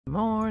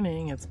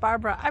Morning, it's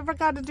Barbara. I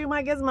forgot to do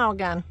my gizmo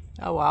again.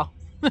 Oh well.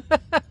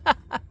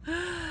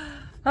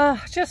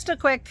 Just a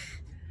quick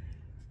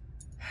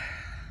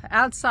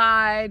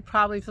outside,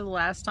 probably for the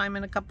last time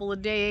in a couple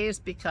of days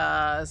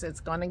because it's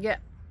going to get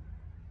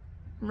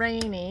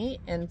rainy.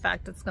 In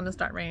fact, it's going to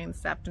start raining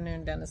this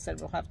afternoon. Dennis said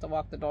we'll have to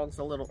walk the dogs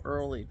a little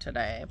early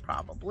today,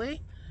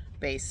 probably,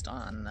 based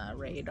on the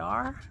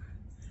radar.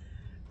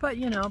 But,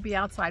 you know, be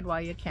outside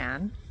while you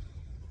can.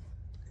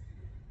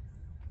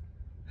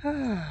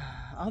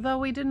 Although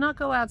we did not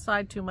go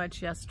outside too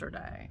much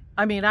yesterday.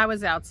 I mean, I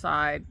was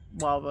outside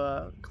while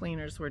the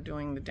cleaners were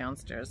doing the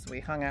downstairs. We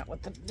hung out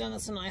with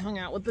Dennis and I hung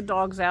out with the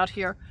dogs out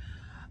here.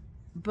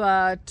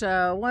 But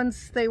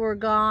once they were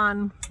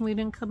gone, we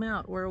didn't come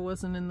out. Where it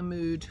wasn't in the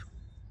mood.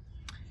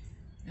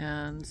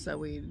 And so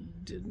we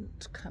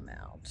didn't come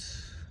out.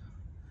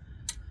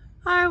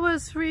 I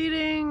was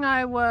reading.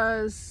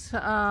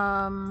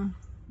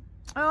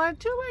 Oh, I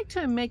do like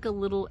to make a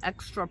little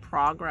extra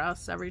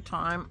progress every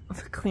time.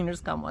 The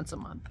cleaners come once a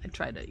month. I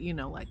try to, you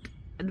know, like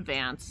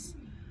advance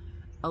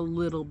a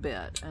little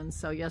bit. And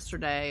so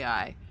yesterday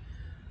I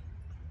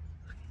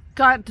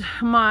got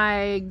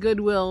my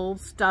Goodwill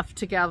stuff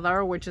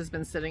together, which has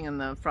been sitting in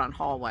the front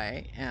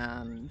hallway,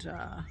 and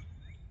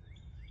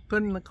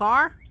put it in the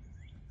car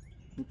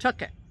and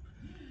took it.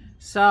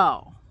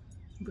 So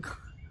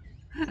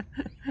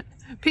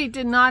Pete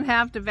did not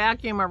have to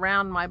vacuum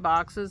around my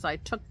boxes. I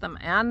took them,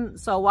 and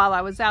so while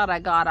I was out, I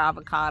got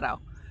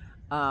avocado.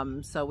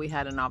 So we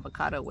had an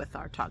avocado with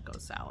our taco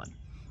salad,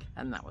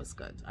 and that was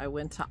good. I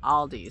went to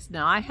Aldi's.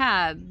 Now, I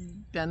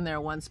had been there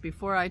once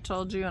before, I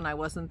told you, and I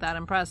wasn't that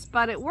impressed,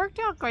 but it worked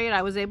out great.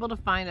 I was able to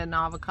find an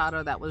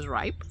avocado that was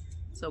ripe,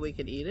 so we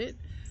could eat it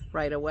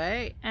right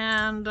away,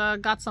 and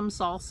got some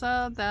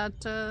salsa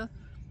that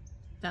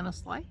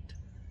Dennis liked.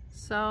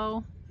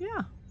 So,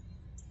 yeah.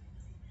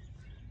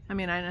 I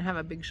mean, I didn't have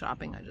a big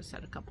shopping. I just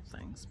had a couple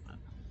things. But.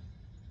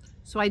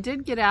 So I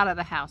did get out of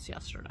the house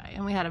yesterday,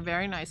 and we had a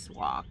very nice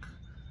walk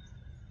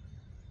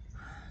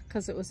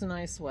because it was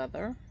nice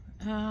weather.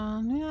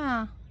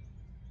 Yeah.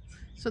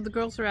 So the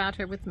girls are out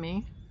here with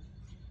me,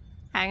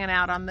 hanging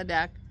out on the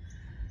deck.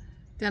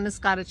 Dennis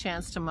got a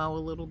chance to mow a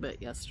little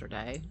bit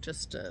yesterday,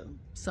 just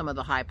some of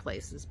the high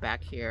places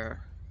back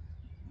here.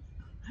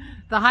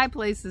 The high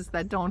places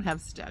that don't have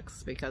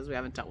sticks, because we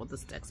haven't dealt with the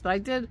sticks. But I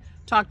did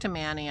talk to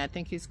Manny. I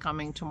think he's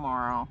coming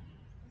tomorrow.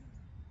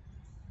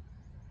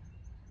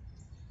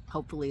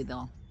 Hopefully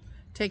they'll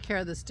take care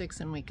of the sticks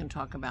and we can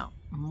talk about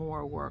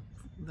more work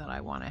that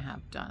I want to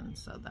have done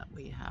so that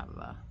we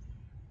have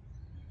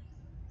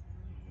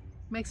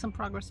make some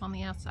progress on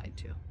the outside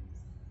too.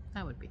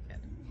 That would be good.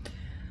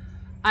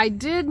 I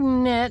did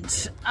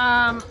knit.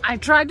 I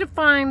tried to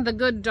find the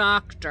Good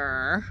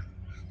Doctor.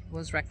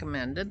 Was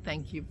recommended.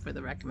 Thank you for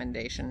the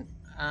recommendation.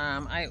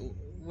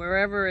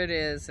 Wherever it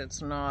is,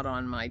 it's not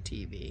on my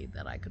TV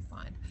that I could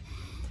find.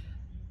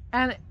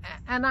 And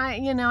I,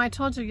 you know, I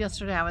told you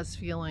yesterday I was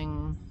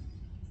feeling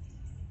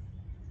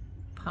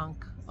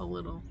punk a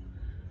little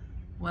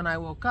when I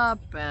woke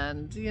up,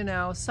 and you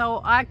know, so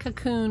I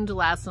cocooned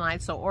last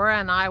night. So Aura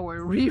and I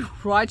were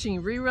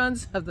watching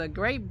reruns of the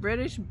Great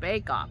British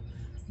Bake Off.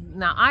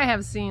 Now, I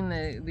have seen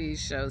these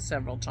shows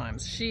several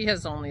times. She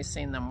has only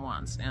seen them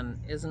once and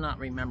is not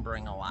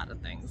remembering a lot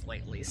of things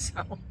lately,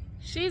 so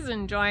she's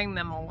enjoying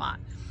them a lot.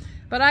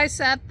 But I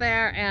sat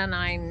there and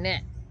I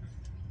knit.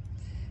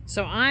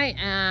 So I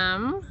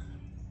am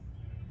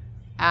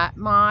at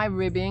my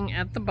ribbing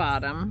at the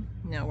bottom.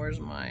 Now,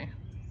 where's my...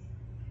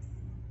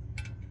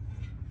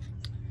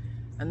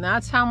 And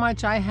that's how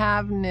much I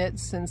have knit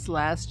since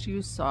last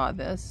you saw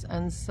this.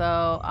 And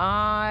so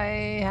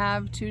I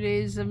have 2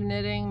 days of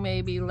knitting,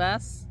 maybe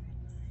less.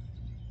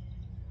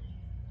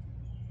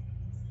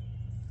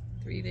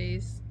 3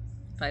 days,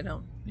 if I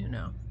don't, you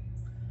know.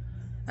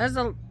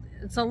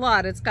 It's a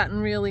lot. It's gotten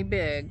really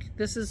big.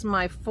 This is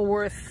my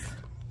 4th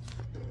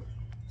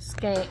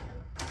skein.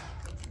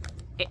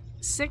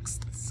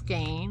 6th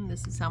skein.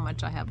 This is how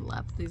much I have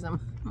left. These are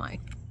my,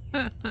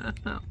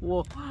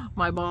 well,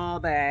 my ball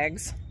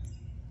bags.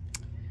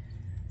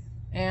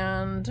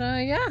 And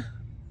yeah,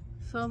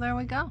 so there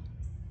we go.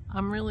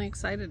 I'm really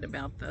excited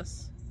about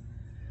this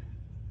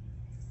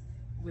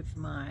with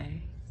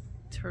my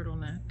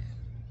turtleneck.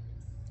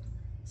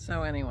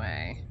 So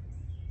anyway,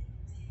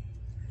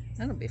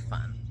 that'll be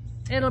fun.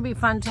 It'll be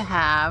fun to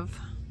have.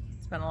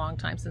 It's been a long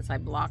time since I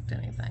blocked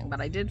anything,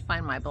 but I did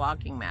find my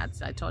blocking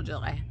mats. I told you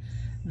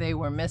they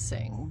were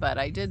missing, but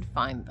I did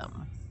find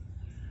them.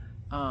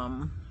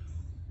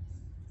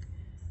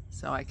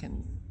 So I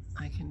can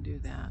do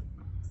that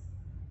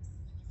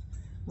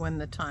when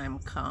the time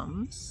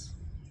comes.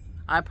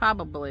 I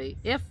probably,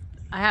 if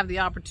I have the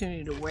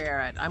opportunity to wear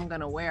it, I'm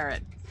going to wear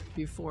it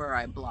before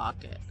I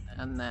block it,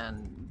 and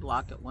then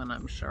block it when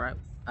I'm sure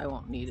I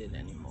won't need it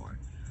anymore.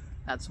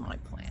 That's my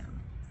plan.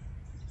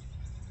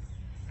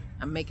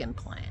 I'm making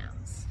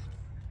plans.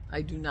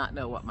 I do not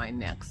know what my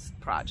next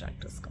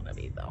project is going to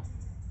be, though.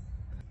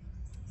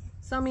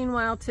 So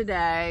meanwhile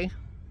today,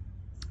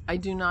 I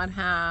do not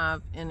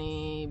have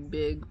any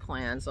big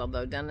plans,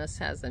 although Dennis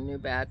has a new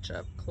batch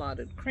of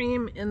clotted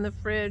cream in the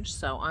fridge,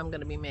 so I'm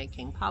going to be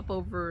making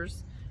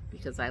popovers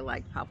because I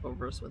like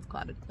popovers with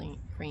clotted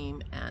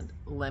cream and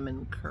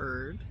lemon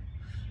curd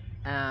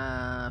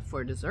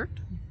for dessert.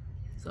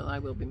 So I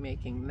will be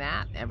making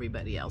that.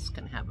 Everybody else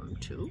can have them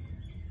too.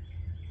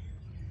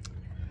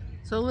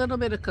 So a little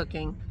bit of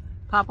cooking.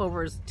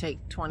 Popovers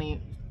take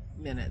 20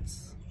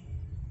 minutes.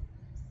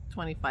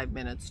 25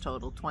 minutes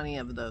total. 20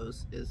 of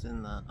those is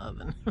in the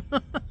oven.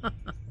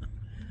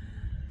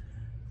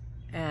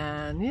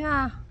 And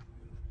yeah.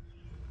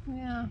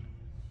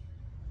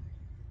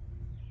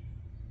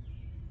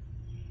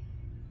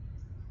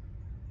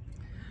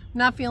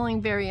 Not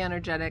feeling very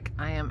energetic.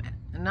 I am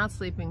not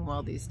sleeping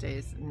well these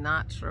days.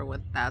 Not sure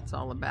what that's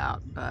all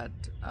about, but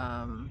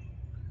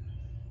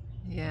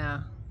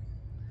yeah.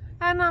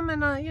 And I'm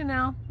in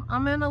a,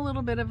 I'm in a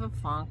little bit of a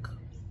funk,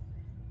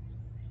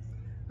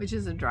 which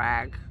is a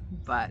drag,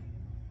 but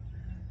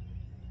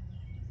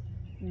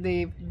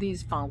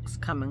these funks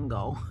come and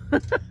go.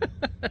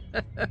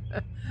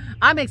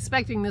 I'm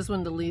expecting this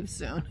one to leave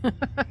soon.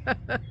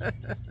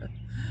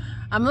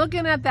 I'm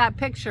looking at that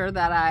picture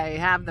that I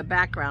have the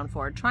background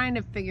for, trying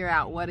to figure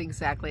out what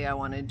exactly I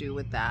want to do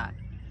with that.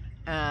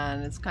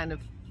 And it's kind of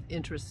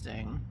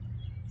interesting.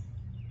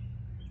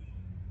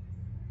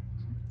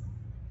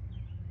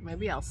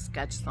 Maybe I'll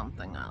sketch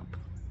something up.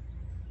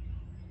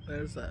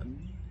 There's a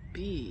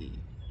bee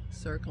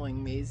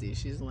circling Maisie.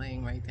 She's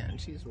laying right down.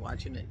 She's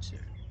watching it. She's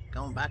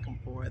going back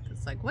and forth.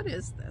 It's like, what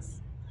is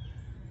this?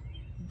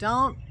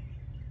 Don't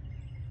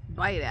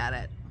bite at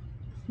it.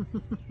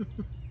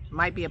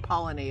 Might be a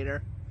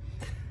pollinator.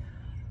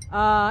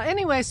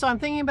 Anyway, so I'm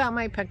thinking about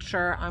my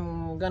picture.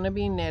 I'm gonna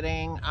be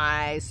knitting.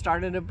 I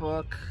started a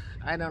book.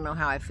 I don't know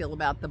how I feel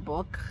about the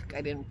book.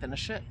 I didn't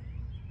finish it.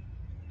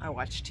 I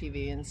watched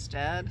TV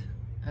instead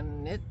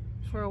and knit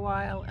for a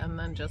while and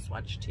then just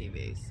watch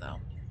TV. So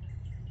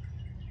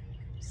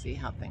see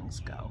how things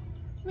go.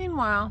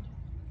 Meanwhile,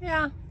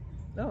 yeah.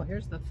 Oh,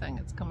 here's the thing.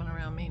 It's coming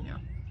around me now.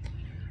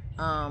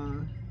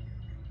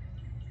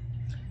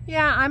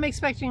 Yeah, I'm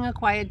expecting a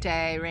quiet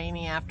day,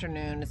 rainy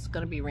afternoon. It's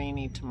going to be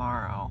rainy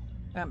tomorrow.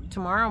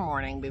 Tomorrow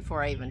morning,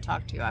 before I even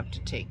talk to you, I have to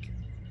take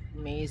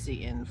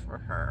Maisie in for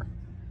her.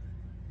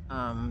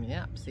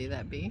 Yeah, see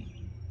that bee?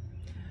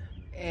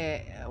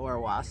 Or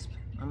a wasp,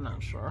 I'm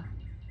not sure.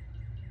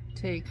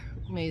 Take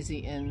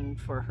Maisie in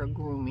for her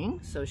grooming,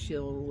 so she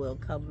will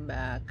come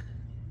back.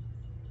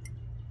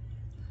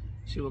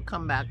 She will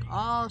come back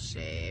all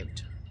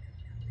shaved.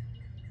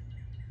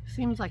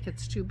 Seems like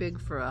it's too big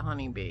for a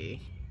honeybee.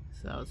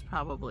 So it's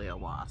probably a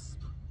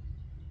wasp.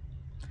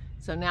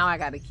 So now I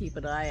got to keep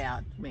an eye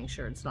out to make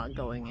sure it's not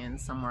going in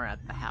somewhere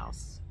at the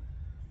house.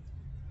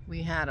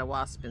 We had a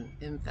wasp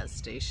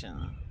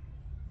infestation.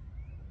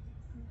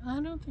 I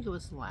don't think it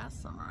was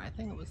last summer. I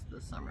think it was the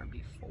summer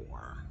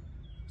before.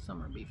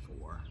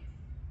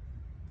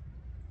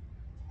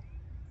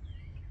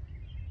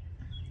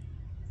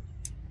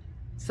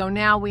 So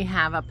now we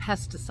have a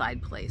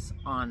pesticide place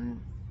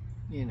on,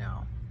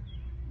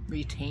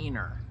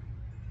 retainer.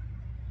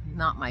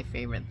 Not my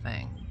favorite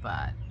thing,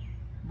 but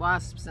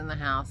wasps in the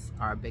house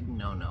are a big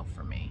no-no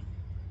for me,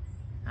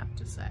 I have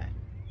to say.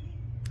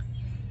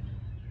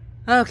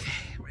 Okay,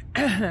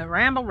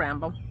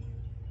 ramble.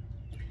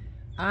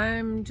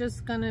 I'm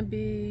just gonna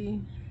be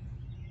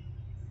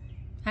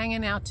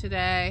hanging out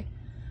today,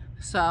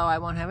 so I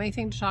won't have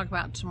anything to talk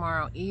about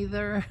tomorrow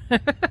either.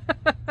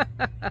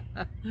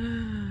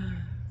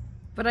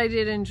 But I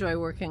did enjoy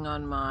working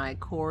on my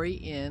Corey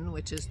Inn,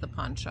 which is the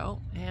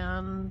poncho,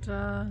 and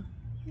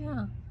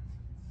yeah.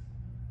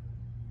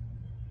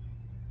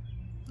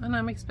 And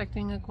I'm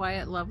expecting a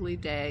quiet, lovely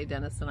day.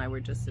 Dennis and I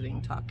were just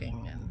sitting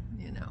talking and,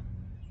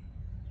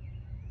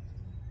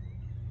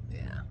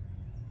 yeah.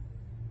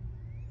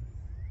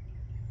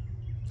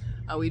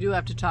 Oh, we do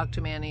have to talk to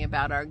Manny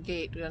about our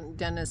gate.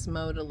 Dennis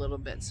mowed a little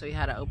bit, so he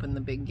had to open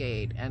the big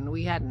gate. And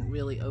we hadn't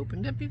really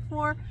opened it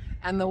before.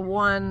 And the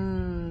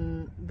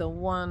one,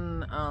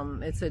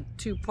 it's a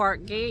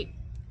two-part gate,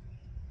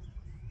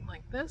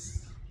 like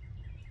this.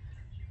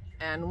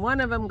 And one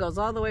of them goes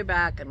all the way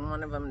back and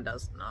one of them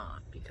does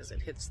not, because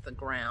it hits the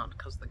ground,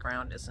 because the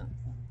ground isn't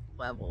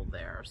level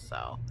there.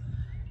 So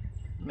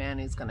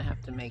Manny's going to have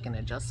to make an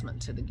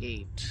adjustment to the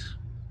gate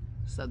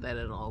so that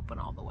it'll open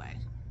all the way.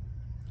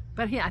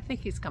 But I think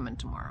he's coming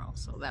tomorrow,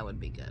 so that would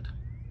be good.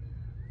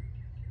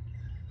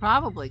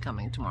 Probably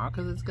coming tomorrow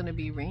because it's going to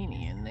be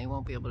rainy and they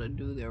won't be able to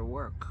do their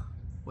work,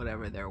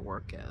 whatever their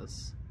work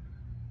is.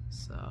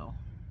 So,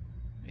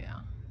 yeah.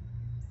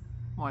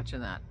 Watching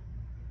that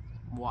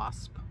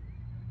wasp.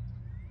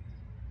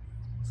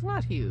 It's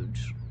not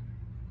huge,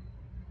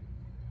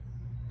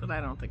 but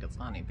I don't think it's a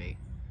honeybee.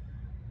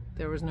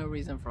 There was no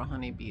reason for a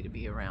honeybee to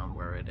be around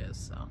where it is,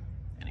 so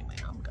anyway,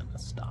 I'm gonna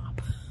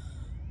stop.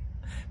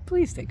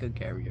 Please take good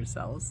care of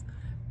yourselves.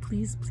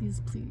 Please,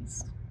 please,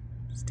 please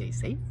stay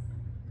safe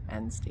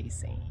and stay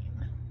sane.